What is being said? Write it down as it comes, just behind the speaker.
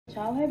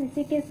चाव है।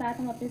 इसी के साथ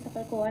हम अपने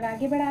सफर को और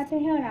आगे बढ़ाते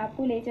हैं और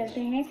आपको ले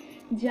चलते हैं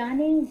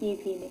जाने ये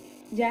भी में।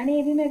 जाने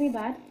ये भी में अभी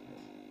बात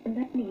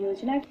धन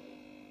योजना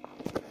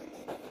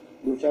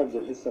दो चार जो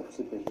है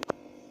सबसे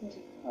पहले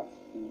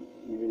आपसे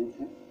निवेदित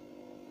है।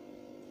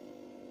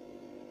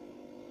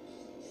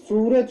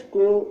 सूरज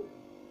को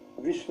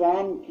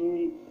विश्राम की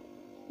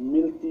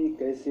मिलती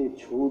कैसे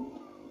छूट,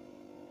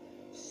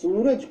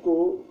 सूरज को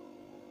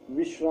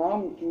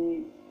विश्राम की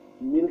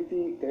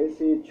मिलती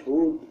कैसे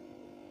छूट,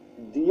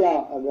 दिया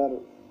अगर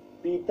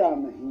पीता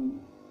नहीं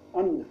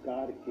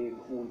अंधकार के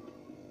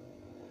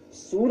घूंट।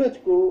 सूरज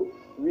को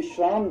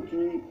विश्राम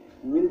की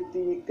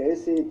मिलती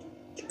कैसे,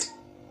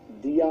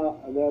 दिया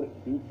अगर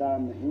पीता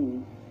नहीं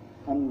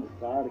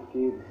अंधकार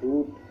के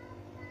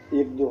घूंट।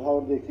 एक दोहा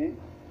और देखें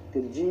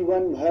कि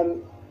जीवन भर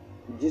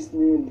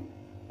जिसने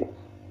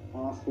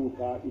आंसू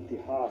का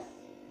इतिहास,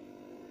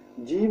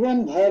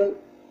 जीवन भर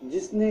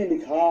जिसने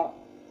लिखा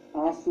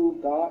आंसू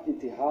का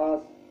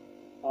इतिहास,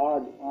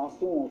 आज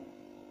आंसुओं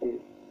के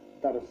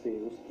तर से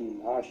उसकी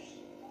लाश।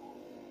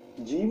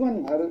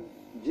 जीवन भर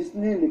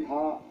जिसने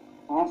लिखा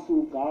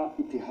आंसू का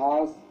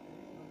इतिहास,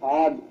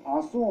 आज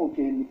आंसुओं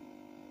के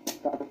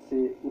तर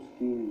से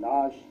उसकी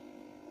लाश।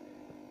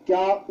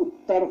 क्या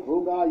उत्तर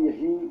होगा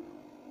यही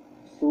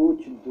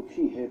सोच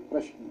दुखी है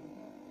प्रश्न,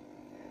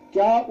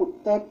 क्या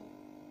उत्तर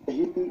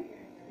यही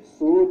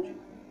सोच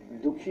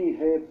दुखी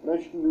है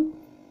प्रश्न।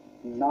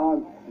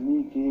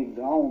 नागफनी के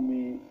गांव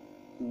में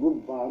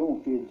गुब्बारों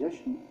के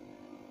जश्न,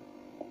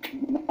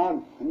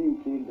 नागफनी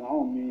के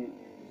गांव में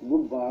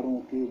गुब्बारों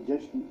के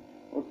जश्न।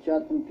 और चार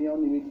पंक्तियां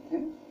निवेदित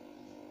हैं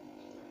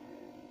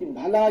कि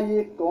भला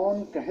ये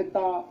कौन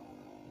कहता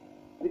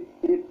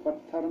के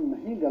पत्थर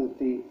नहीं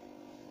गलते,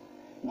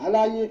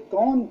 भला ये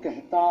कौन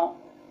कहता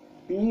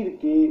पीर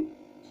के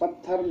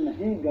पत्थर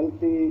नहीं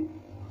गलते।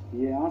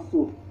 ये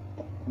आंसू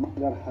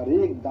मगर हर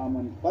एक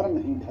दामन पर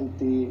नहीं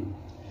ढलते,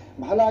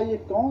 भला ये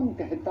कौन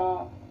कहता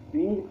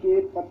पीर के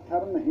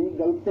पत्थर नहीं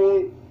गलते।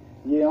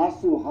 ये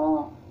आंसू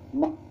हाँ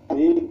मगर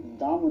एक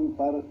दामन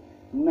पर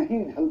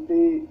नहीं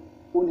ढलते।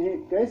 उन्हें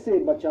कैसे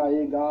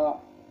बचाएगा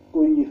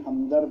कोई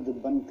हमदर्द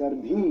बनकर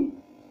भी,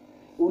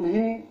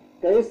 उन्हें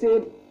कैसे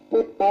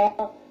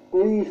बचाएगा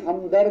कोई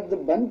हमदर्द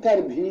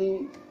बनकर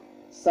भी।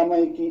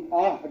 समय की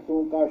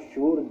आहटों का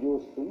शोर जो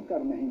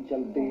सुनकर नहीं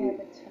चलते,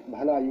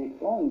 भला ये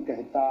कौन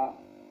कहता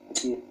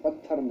कि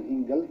पत्थर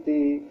नहीं गलते।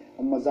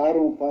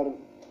 मज़ारों पर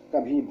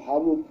कभी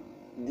भावुक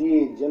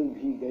दिए जल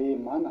भी गए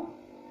माना,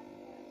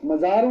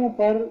 मज़ारों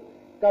पर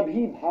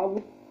कभी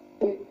भावुक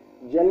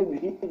जल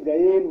भी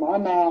गए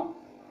माना।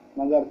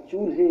 मगर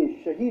चूल्हे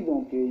शहीदों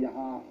के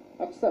यहाँ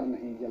अक्सर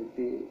नहीं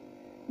जलते,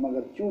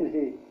 मगर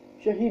चूल्हे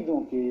शहीदों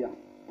के यहाँ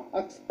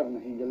अक्सर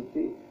नहीं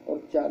जलते।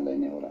 और चार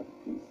लाइनें और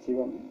आपकी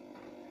सेवा में।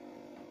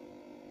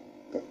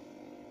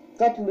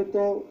 कत्ल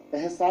तो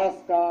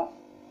एहसास का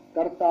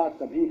करता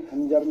कभी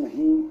खंजर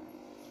नहीं,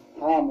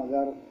 हाँ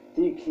मगर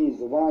तीखी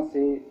जुबान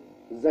से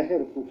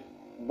जहर कुछ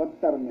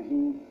बदतर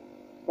नहीं।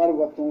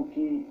 पर्वतों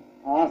की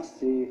आंख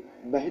से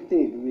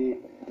बहते हुए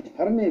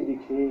झरने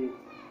दिखे,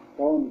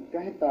 कौन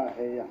कहता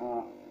है यहाँ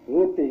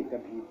रोते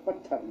कभी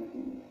पत्थर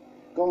नहीं,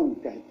 कौन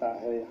कहता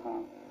है यहाँ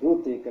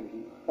रोते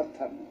कभी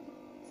पत्थर नहीं।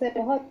 सर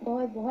बहुत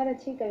बहुत बहुत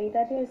अच्छी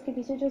कविता थी और इसके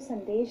पीछे जो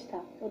संदेश था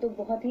वो तो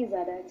बहुत ही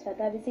ज़्यादा अच्छा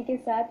था। अब इसी के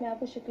साथ मैं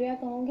आपको शुक्रिया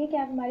कहूँगी कि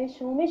आप हमारे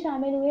शो में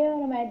शामिल हुए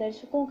और हमारे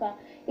दर्शकों का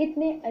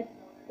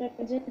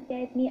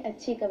इतनी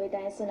अच्छी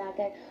कविताएं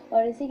सुनाकर।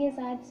 और इसी के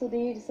साथ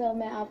सुधीर सर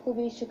मैं आपको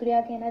भी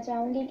शुक्रिया कहना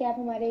चाहूँगी कि आप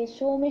हमारे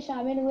शो में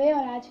शामिल हुए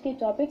और आज के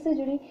टॉपिक से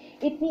जुड़ी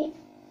इतनी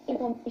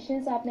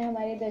इन्फॉर्मेशन आपने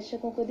हमारे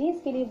दर्शकों को दी,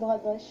 इसके लिए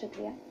बहुत बहुत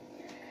शुक्रिया।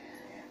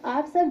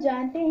 आप सब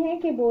जानते हैं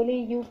कि बोले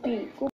यूपी को